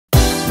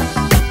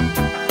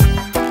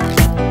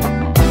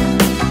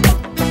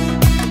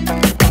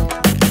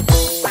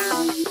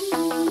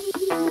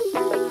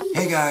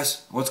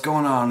guys, what's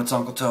going on? It's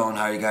Uncle Tone.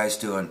 How are you guys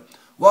doing?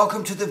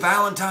 Welcome to the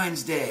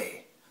Valentine's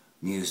Day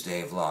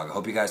Muesday vlog. I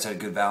hope you guys had a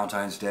good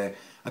Valentine's Day.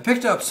 I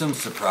picked up some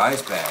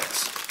surprise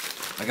bags.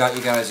 I got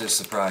you guys a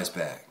surprise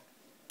bag.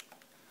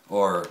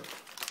 Or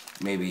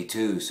maybe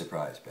 2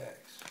 surprise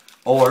bags.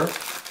 Or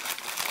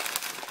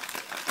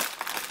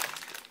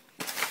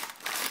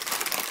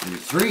maybe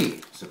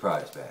 3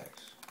 surprise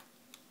bags.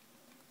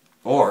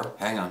 Or,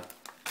 hang on.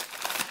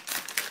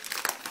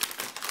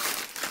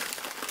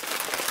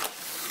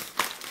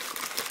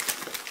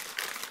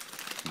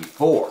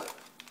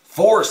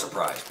 Four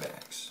surprise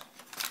bags.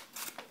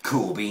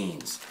 Cool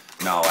beans.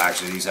 No,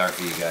 actually, these aren't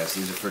for you guys.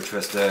 These are for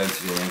Trista and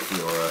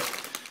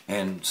Fiora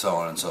and so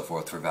on and so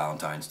forth for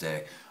Valentine's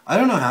Day. I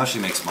don't know how she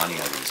makes money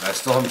on these. I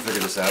still haven't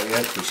figured this out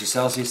yet, but she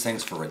sells these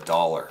things for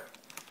 $1.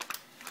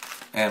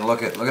 And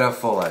look at how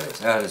full that is.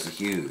 That is a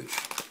huge,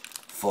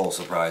 full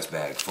surprise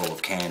bag full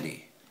of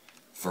candy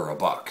for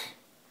 $1.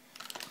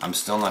 I'm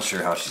still not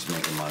sure how she's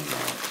making money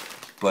on it.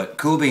 But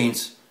cool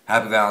beans.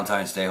 Happy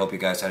Valentine's Day. Hope you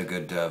guys had a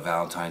good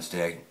Valentine's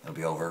Day. It'll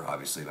be over,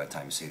 obviously, by the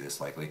time you see this,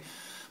 likely.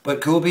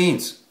 But cool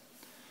beans.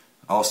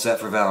 All set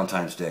for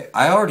Valentine's Day.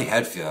 I already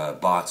had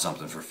bought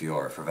something for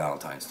Fiora for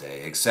Valentine's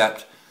Day,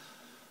 except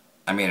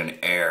I made an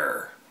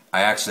error.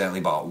 I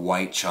accidentally bought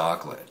white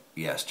chocolate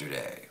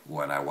yesterday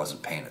when I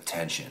wasn't paying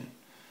attention.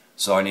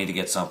 So I need to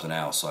get something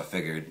else. So I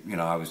figured, you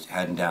know, I was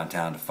heading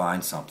downtown to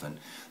find something.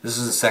 This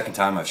is the second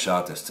time I've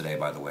shot this today,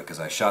 by the way, because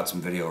I shot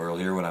some video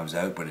earlier when I was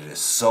out, but it is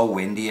so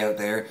windy out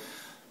there.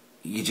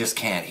 You just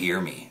can't hear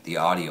me. The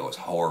audio is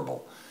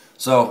horrible.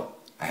 So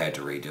I had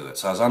to redo it.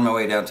 So I was on my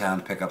way downtown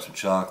to pick up some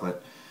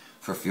chocolate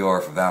for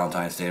Fiora for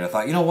Valentine's Day. And I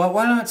thought, you know what,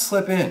 why not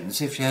slip in and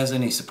see if she has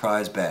any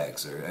surprise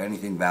bags or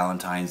anything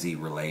Valentine's-y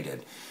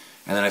related.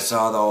 And then I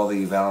saw all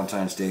the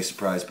Valentine's Day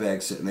surprise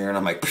bags sitting there and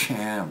I'm like,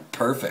 bam,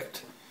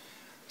 perfect.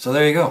 So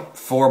there you go.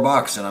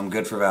 $4 and I'm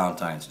good for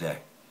Valentine's Day.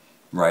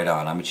 Right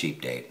on. I'm a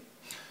cheap date.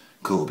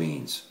 Cool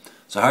beans.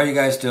 So how are you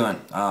guys doing?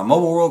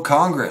 Mobile World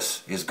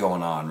Congress is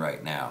going on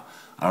right now.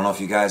 I don't know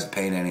if you guys have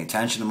paid any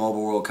attention to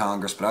Mobile World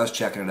Congress, but I was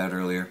checking it out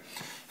earlier.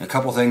 And a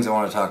couple things I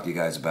want to talk to you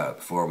guys about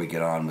before we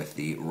get on with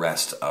the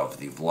rest of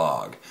the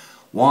vlog.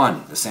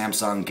 One, the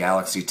Samsung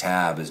Galaxy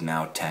Tab is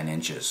now 10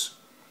 inches.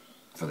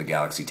 For the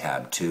Galaxy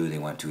Tab 2, they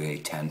went to a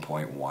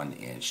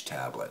 10.1-inch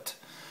tablet.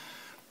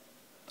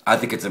 I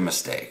think it's a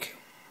mistake.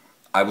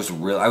 I was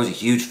a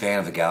huge fan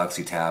of the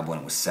Galaxy Tab when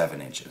it was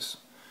 7 inches.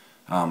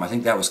 I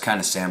think that was kind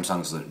of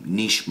Samsung's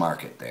niche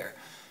market there.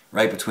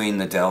 Right between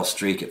the Dell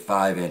Streak at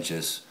 5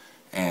 inches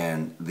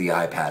and the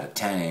iPad at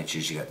 10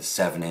 inches, you got the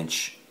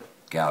 7-inch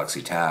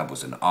Galaxy Tab.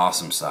 Was an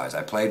awesome size.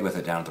 I played with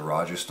it down at the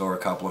Rogers store a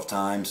couple of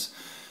times,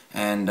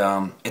 and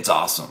it's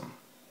awesome.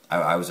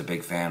 I was a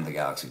big fan of the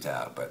Galaxy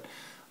Tab, but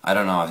I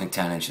don't know, I think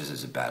 10 inches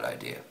is a bad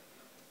idea.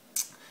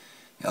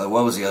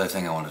 What was the other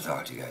thing I wanted to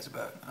talk to you guys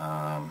about?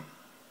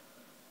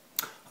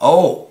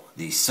 Oh,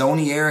 the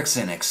Sony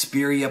Ericsson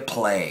Xperia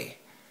Play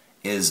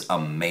is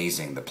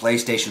amazing. The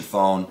PlayStation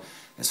phone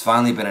has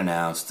finally been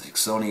announced, the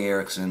Sony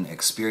Ericsson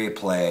Xperia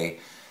Play,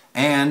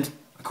 and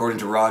according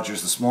to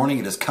Rogers this morning,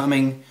 it is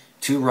coming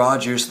to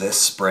Rogers this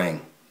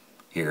spring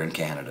here in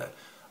Canada.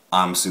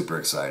 I'm super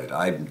excited.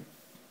 I'm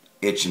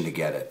itching to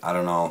get it. I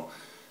don't know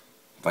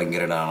if I can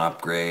get it on an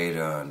upgrade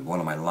on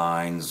one of my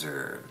lines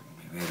or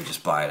maybe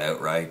just buy it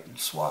outright and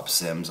swap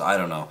SIMs. I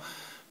don't know.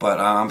 But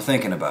I'm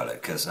thinking about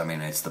it because, I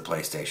mean, it's the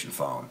PlayStation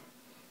phone.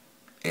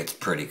 It's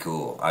pretty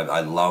cool.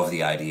 I love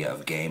the idea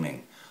of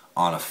gaming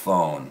on a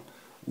phone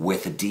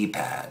with a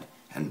D-pad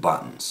and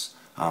buttons.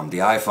 The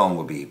iPhone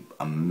would be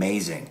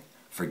amazing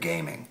for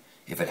gaming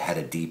if it had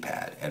a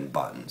D-pad and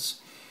buttons.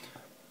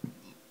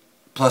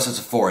 Plus it's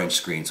a 4-inch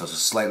screen, so it's a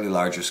slightly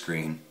larger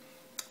screen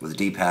with a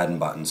D-pad and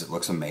buttons. It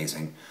looks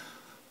amazing.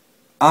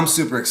 I'm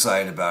super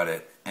excited about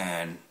it,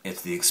 and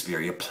it's the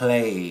Xperia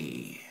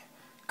Play.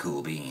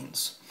 Cool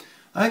beans.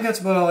 I think that's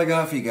about all I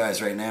got for you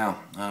guys right now.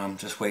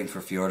 Just waiting for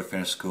Fiora to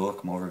finish school,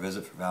 come over and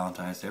visit for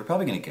Valentine's Day. We're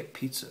probably going to get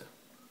pizza.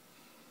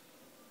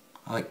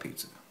 I like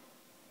pizza.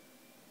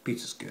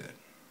 Pizza's good.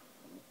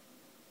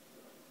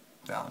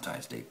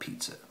 Valentine's Day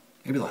pizza.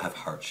 Maybe they'll have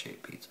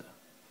heart-shaped pizza.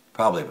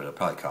 Probably, but it'll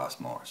probably cost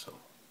more, so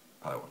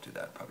probably won't do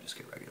that. Probably just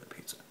get regular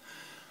pizza.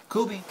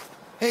 Cool bean.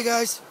 Hey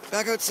guys,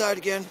 back outside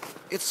again.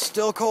 It's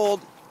still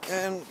cold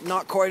and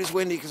not quite as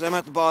windy because I'm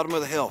at the bottom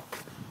of the hill.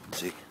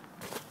 See?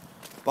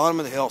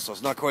 Bottom of the hill, so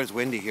it's not quite as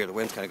windy here. The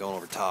wind's kind of going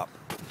over top.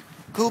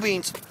 Cool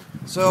beans.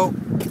 So,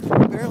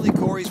 apparently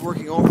Corey's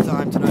working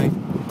overtime tonight.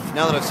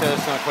 Now that I've said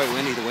it's not quite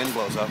windy, the wind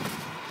blows up.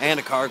 And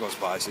a car goes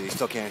by, so you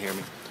still can't hear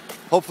me.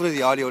 Hopefully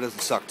the audio doesn't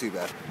suck too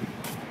bad.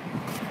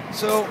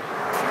 So,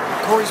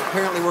 Corey's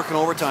apparently working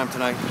overtime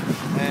tonight.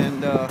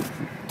 And,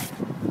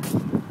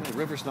 the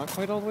river's not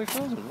quite all the way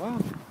frozen.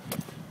 Wow.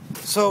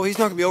 So, he's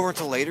not going to be over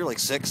until later, like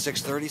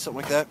 6:30, something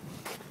like that.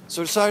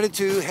 So, decided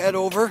to head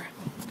over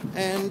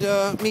and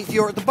meet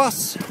Fiora at the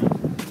bus.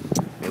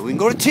 Maybe we can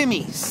go to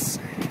Timmies.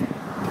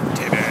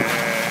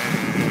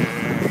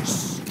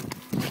 Timmies!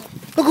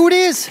 Look who it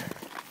is!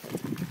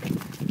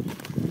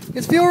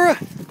 It's Fiora!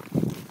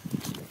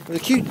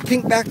 With a cute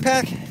pink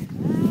backpack.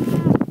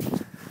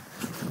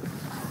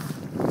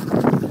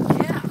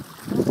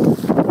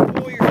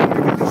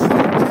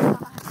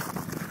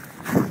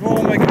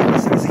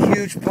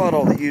 huge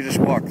puddle that you just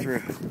walked through.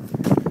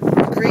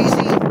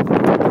 Crazy.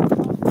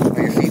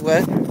 Are your feet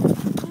wet?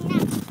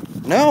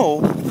 No.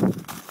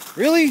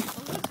 Really?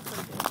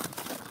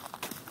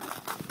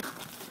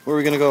 Where are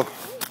we gonna go?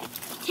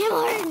 Tim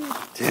Hortons.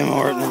 Tim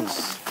Hortons.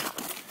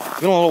 It's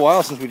been a little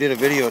while since we did a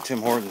video at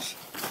Tim Hortons.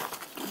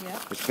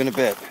 Yep. It's been a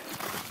bit.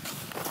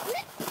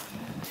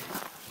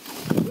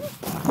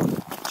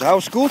 So how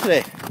was school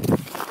today?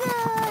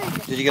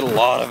 Good. Did you get a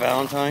lot of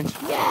Valentines?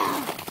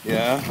 Yeah.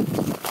 Yeah?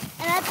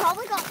 And I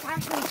probably got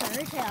Fashion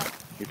Fairy Tale.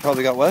 You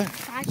probably got what?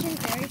 Fashion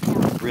Fairy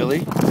Tale. Really?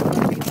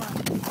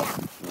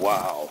 Yeah.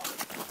 Wow.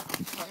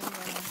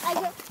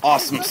 I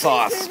Awesome was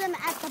sauce. looking through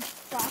them at the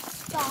bus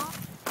stop.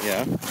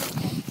 Yeah.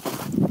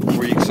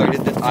 Were you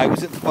excited that I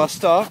was at the bus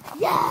stop?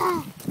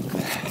 Yeah.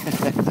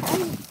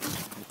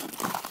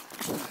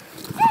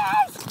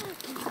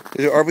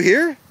 Are we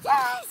here?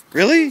 Yes.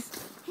 Really? Yes.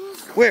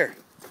 Where?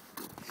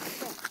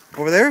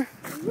 Over there?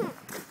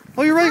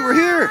 Oh, you're right. We're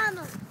here.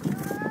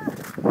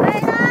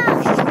 Right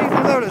now. She's leaving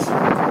without us.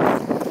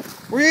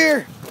 We're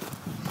here.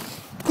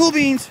 Cool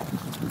beans.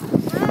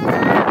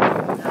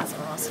 That's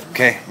awesome.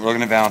 Okay, we're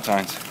looking at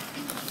Valentine's.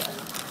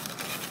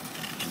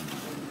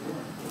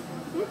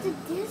 It's a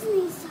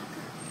Disney sucker.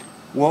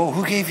 Whoa,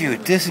 who gave you a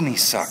Disney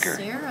sucker?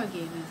 Sarah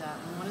gave me that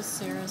one. What does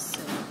Sarah say?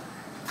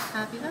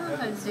 Happy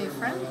Valentine's Day,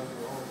 friend.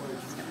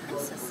 It's got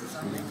princesses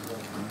on it.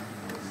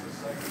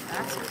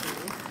 That's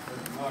cool.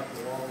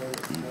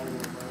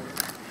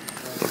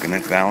 Looking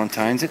at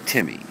Valentine's at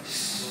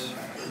Timmy's.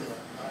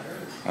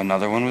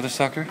 Another one with a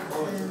sucker?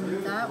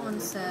 And that one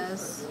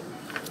says,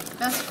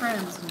 best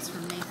friends, and it's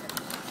from Nathan.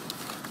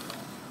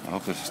 I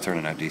hope this is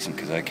turning out decent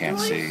because I can't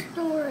Toy see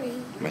Story.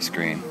 my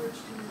screen.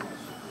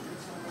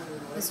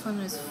 This one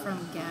is from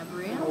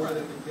Gabrielle.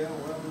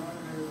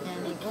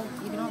 And you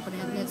can open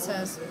it and it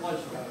says,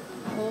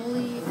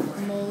 holy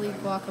moly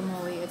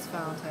guacamole, it's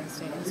Valentine's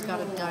Day. And it's got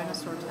a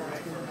dinosaur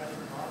tattoo.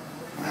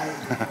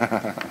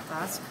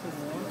 That's cool.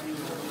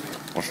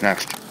 What's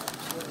next?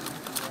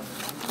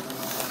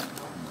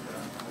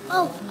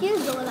 Oh,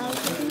 here's the one I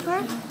was looking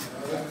for.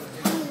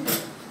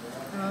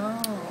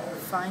 Oh,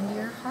 find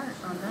your heart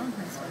on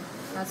Valentine's Day.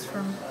 That's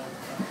from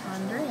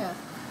Andrea.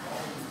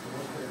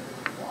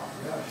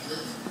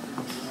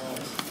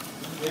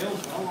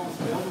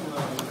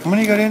 How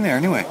many you got in there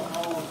anyway?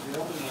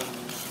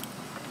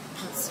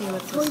 Let's see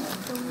what Toy this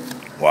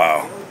Story.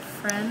 Wow.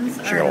 Friends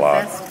She are got a the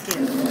lot. best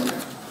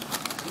gift.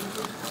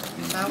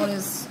 That one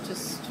is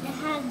just, It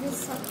had this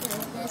sucker,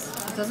 this it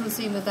one. doesn't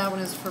seem that that one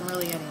is from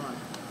really anyone.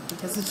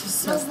 Because it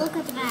just No, says look that.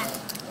 at the back.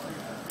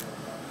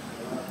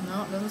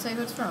 No, it doesn't say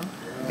who it's from.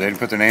 They didn't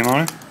put their name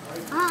on it?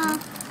 Uh-uh.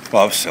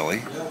 Well, that was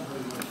silly.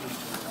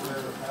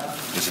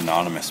 It's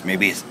anonymous.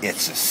 Maybe it's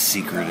a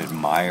secret Oh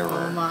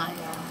admirer. my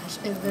gosh.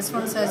 This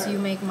one says, you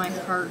make my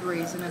heart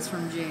race, and it's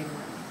from Jade.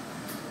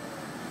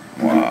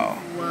 Wow.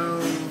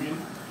 Whoa.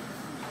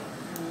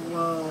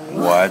 Whoa.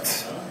 What?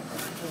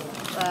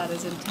 That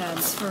is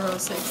intense for a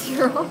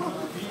 6-year-old.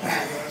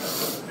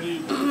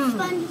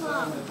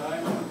 SpongeBob.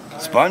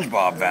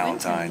 SpongeBob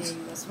Valentine's.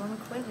 This one,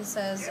 Quentin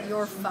says,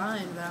 you're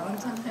fine,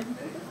 Valentine.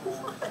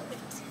 What?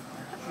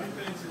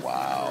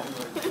 Wow.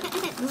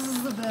 This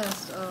is the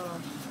best. Oh.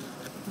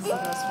 This is the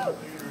best one.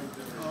 This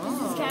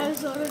Oh.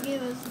 dinosaur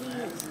gave us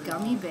these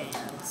Gummy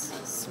bands.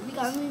 Sweet.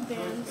 gummy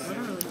bands.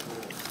 Literally.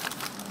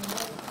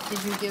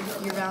 Did you give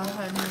your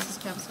Valentine Mrs.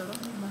 Capsoda?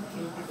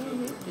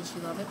 Did she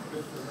love it?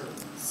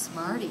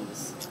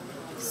 Smarties.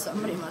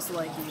 Somebody must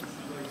like you.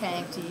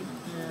 Pankty.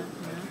 Yeah.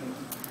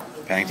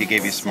 Pankty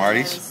gave you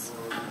Smarties? Says,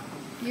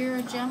 you're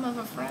a gem of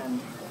a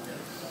friend.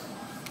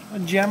 A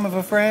gem of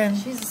a friend.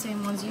 She's the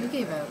same ones you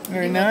gave out. You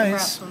Very gave out the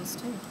nice. Bratz ones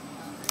too.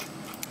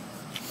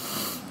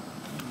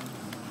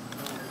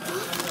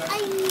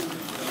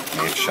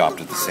 They've shopped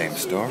at the same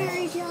store.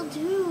 Fairy tale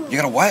too. You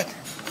got a what?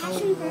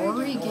 Oh,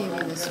 Rory gave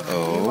you this one.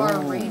 Oh. You are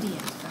radiant,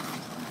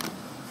 Valentine.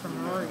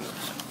 From Rory.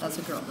 That's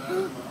a girl.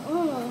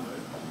 Oh.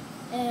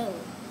 Oh.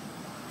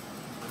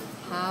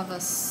 Have a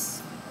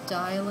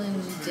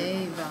styling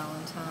day,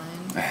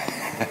 Valentine.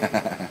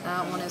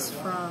 That one is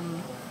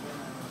from...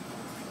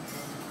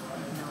 I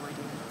have no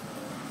idea.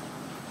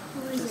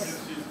 Who is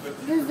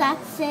it? Does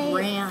that say?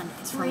 Ran.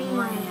 It's from Ran.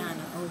 Ran.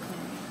 Okay.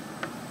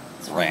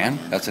 It's from Ran?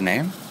 That's a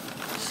name?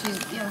 She's,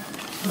 yeah,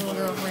 the little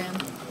girl Ran.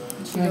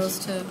 And she goes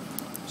to...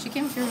 She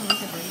came through and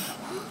looked at her.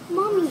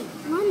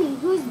 Mommy,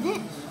 who's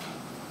this?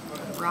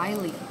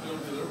 Riley.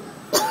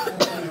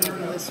 I gave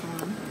you this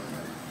one.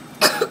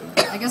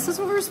 I guess that's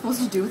what we were supposed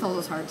to do with all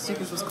those heart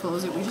stickers, was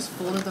close it. We just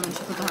folded them and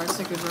she put the heart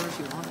stickers wherever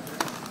she wanted.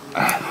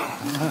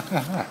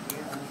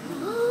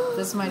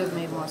 This might have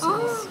made more sense.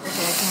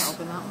 Okay, I can't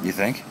open that one. You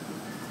think?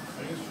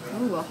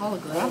 Ooh, a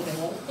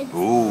holographic. It's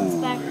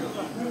Ooh.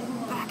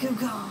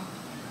 Bakugan.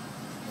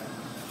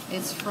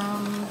 It's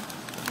from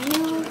I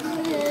know who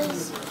it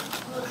is.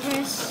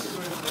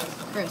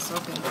 Chris,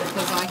 okay.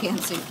 Because I can't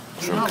see.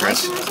 From You not like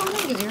Chris. him or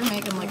something? Because you're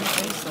making like a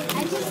face. I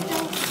Like, just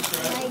don't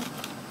like.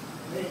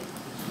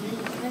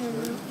 I don't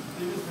know.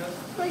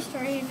 Toy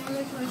Story,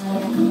 another Toy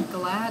Story.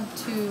 glad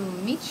to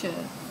meet you,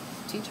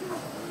 teacher.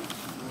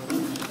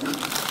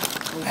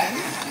 You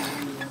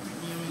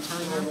want me to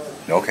tell you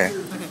now? Okay.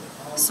 Okay.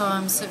 So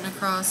I'm sitting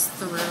across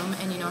the room,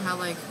 and you know how,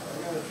 like,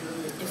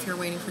 if you're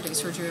waiting for day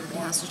surgery, everybody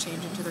has to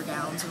change into their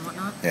gowns and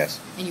whatnot? Yes.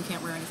 And you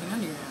can't wear anything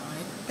under your gown,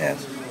 right?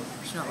 Yes.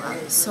 You're not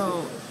allowed.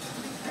 So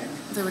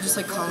they were just,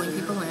 like, calling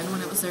people in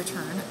when it was their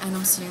turn, and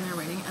I'm sitting there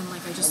waiting, and,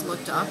 like, I just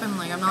looked up, and,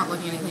 like, I'm not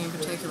looking at anything in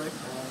particular,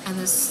 and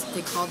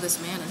they called this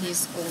man, and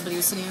he's old, but he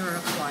was sitting in a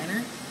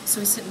recliner, so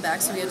he's sitting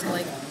back, so he had to,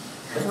 like,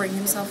 bring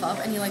himself up,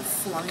 and he, like,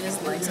 flung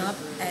his legs up,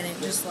 and it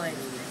just, like,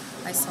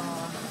 I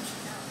saw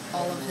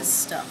all of his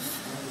stuff.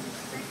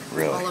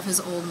 Really? All of his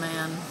old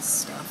man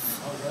stuff.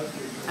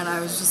 And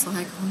I was just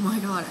like, oh my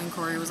god, and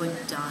Corey was, like,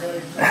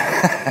 dying.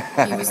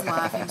 He was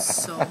laughing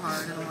so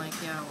hard, and I'm like,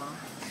 yeah, well.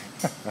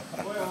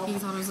 He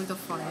thought it was, like, the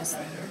funniest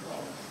thing.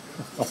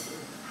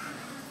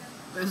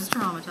 It was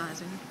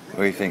traumatizing. What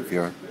do you think,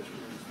 Fiora?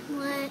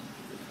 What?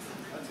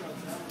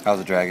 How's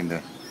the dragon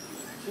doing?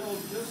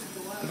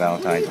 The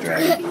Valentine's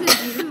dragon.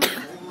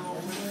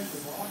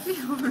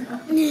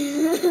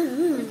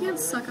 You can't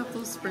suck up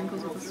those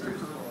sprinkles with a straw.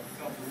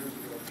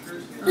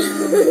 Oh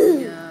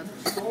my god.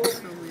 So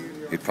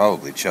weird. You'd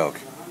probably choke.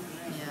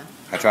 Yeah.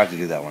 I tried to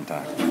do that one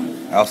time.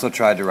 I also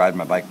tried to ride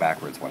my bike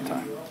backwards one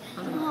time.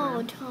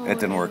 Oh, totally. It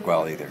didn't work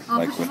well either.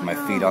 Like with my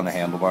feet on the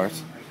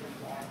handlebars.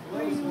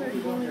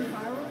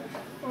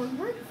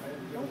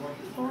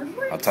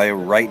 I'll tell you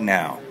right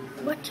now,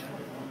 What?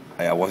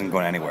 I wasn't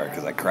going anywhere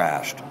because I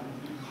crashed.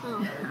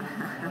 Oh.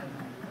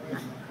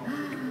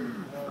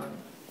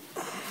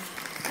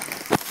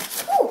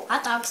 Ooh,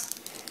 hot dogs.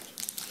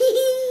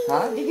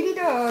 Hot diggity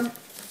dog.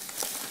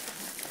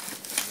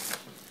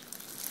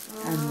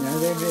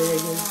 Another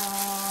big one.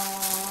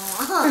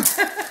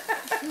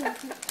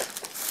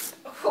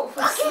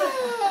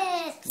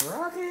 Rocket!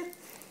 Rocket.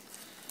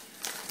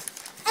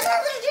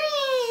 Another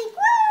drink!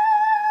 Woo!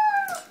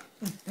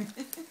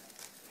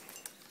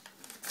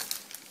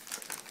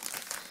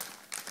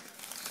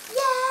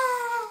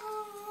 Yeah!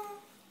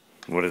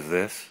 What is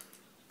this?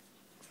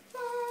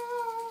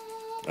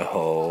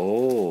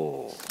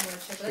 Oh.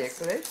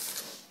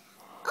 Chicklets.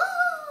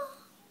 Oh!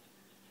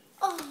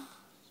 Oh!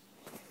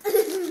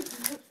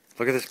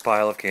 Look at this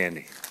pile of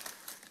candy.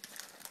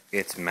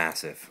 It's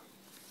massive.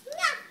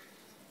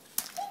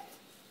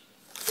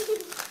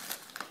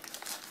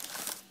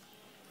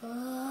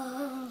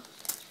 Oh.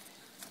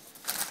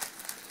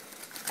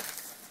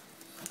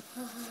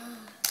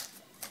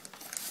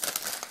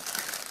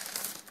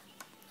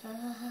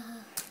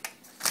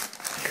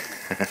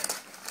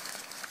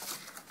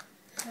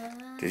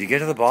 Did you get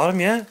to the bottom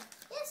yet?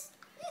 Yes.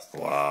 Yes.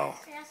 Wow.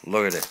 Yes.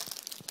 Look at it.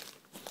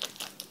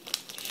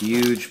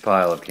 Huge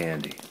pile of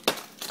candy.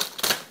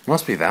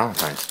 Must be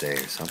Valentine's Day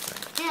or something.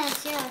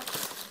 Yes, yeah.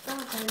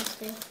 Valentine's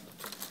Day.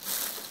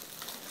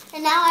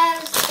 And now I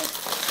have,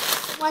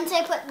 once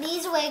I put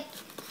these away,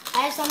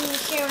 I have something to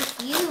share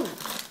with you.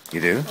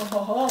 You do?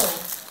 Oh.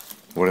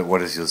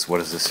 What is this? What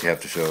does this you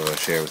have to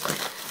share with me?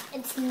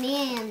 It's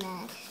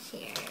Nana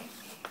share.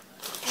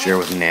 Share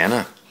with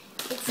Nana?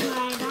 It's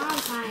my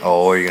Valentine.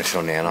 Oh, you're gonna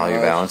show Nana all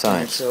your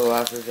Valentines. Show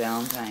off your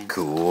Valentine.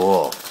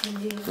 Cool.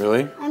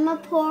 Really? I'm a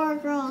poor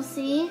girl,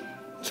 see?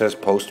 It says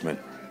postman.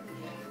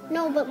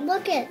 No, but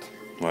look it.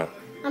 What?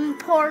 I'm a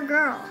poor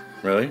girl.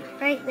 Really?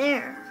 Right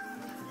there.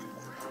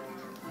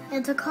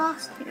 It's a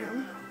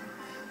costume.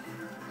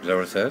 Is that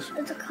what it says?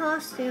 It's a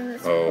costume.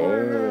 It's a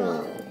poor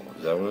girl.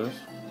 Is that what it is?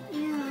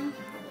 Yeah.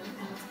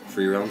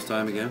 Free realms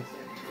time again?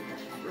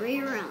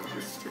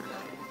 Reruns time.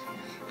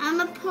 I'm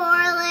a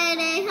poor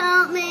lady,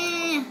 help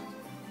me.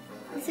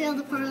 Let's see how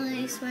the poor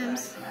lady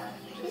swims.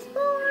 She's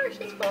poor,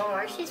 she's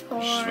poor, she's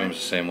poor. She swims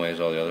the same way as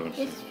all the other ones.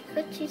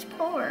 But she's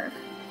poor.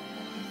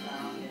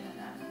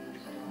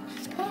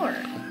 She's poor.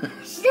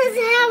 She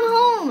doesn't have a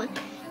home.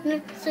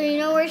 So you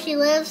know where she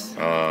lives?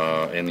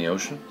 In the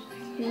ocean?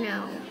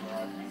 No.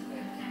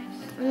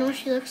 I know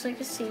she looks like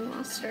a sea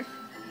monster.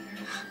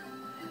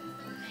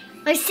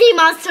 My sea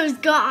monster's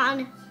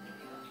gone.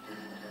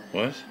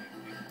 What?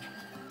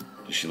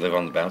 Does she live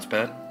on the bounce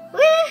pad?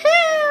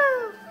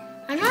 Woohoo!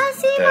 I'm not a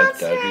sea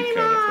monster That'd be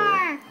kinda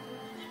anymore.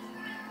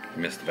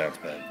 You missed the bounce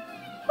pad.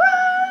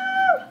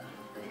 Woo!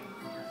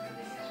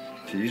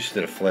 So you just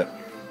did a flip.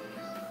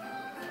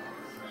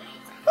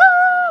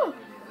 Woo!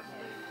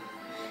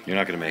 You're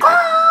not gonna make it.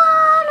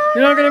 Oh,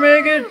 no, You're not gonna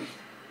make it!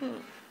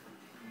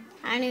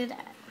 I knew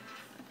that.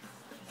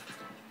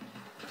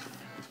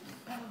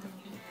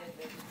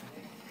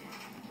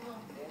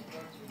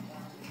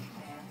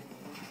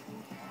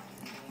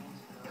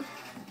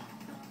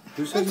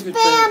 Who said It's you could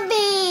play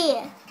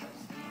Bambi.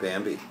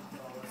 Bambi?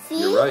 See?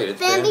 You're right, it's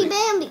Bambi,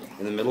 Bambi. Bambi.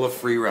 In the middle of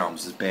free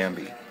realms is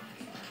Bambi.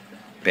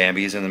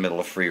 Bambi is in the middle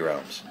of free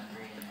realms.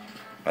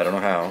 I don't know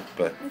how,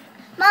 but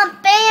Mom,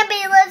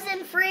 Bambi lives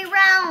in free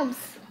realms.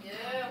 Do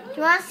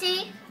you want to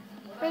see?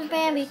 Where's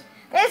Bambi?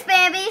 There's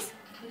Bambi's.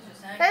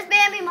 There's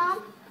Bambi,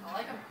 Mom.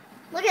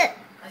 Look at it.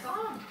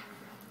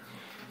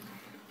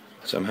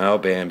 somehow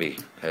Bambi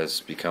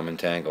has become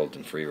entangled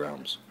in free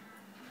realms.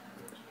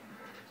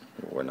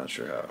 We're not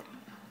sure how.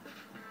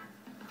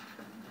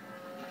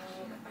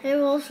 They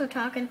were also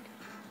talking.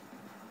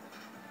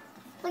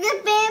 Look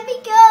at Bambi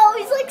go.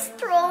 He's like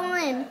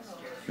strolling.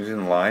 He's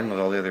in line with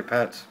all the other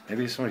pets.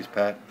 Maybe he's somebody's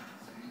pet.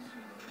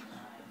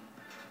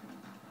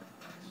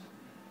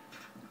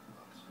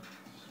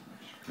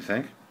 You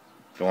think?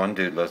 The one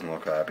dude doesn't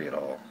look happy at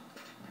all.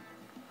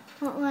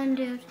 What one,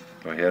 dude?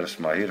 Well, he had a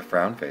smile. He had a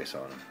frown face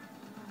on him.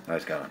 Now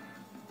he's gone.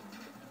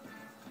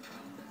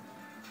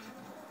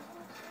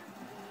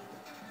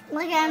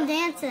 Look, I'm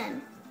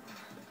dancing.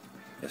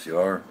 Yes, you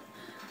are.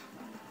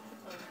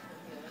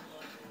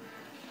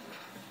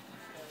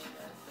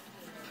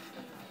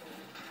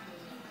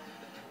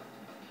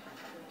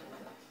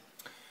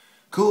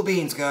 Cool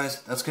beans,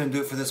 guys. That's going to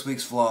do it for this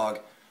week's vlog.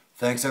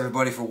 Thanks,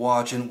 everybody, for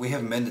watching. We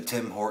haven't been to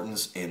Tim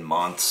Hortons in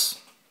months.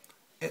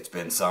 It's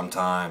been some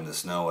time. The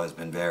snow has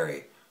been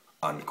very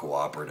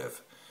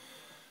uncooperative.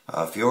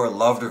 Fiora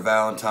loved her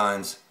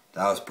Valentines.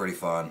 That was pretty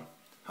fun.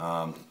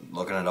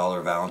 Looking at all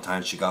her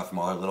Valentines she got from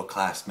all her little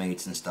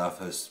classmates and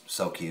stuff. It was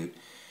so cute.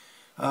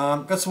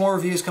 Got some more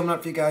reviews coming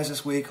up for you guys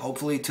this week.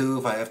 Hopefully 2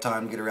 if I have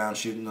time to get around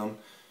shooting them.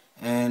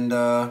 And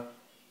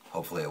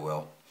hopefully I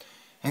will.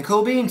 And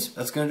cool beans.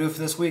 That's going to do it for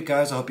this week,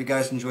 guys. I hope you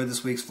guys enjoyed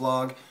this week's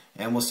vlog.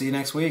 And we'll see you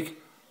next week.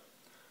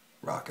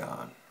 Rock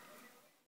on.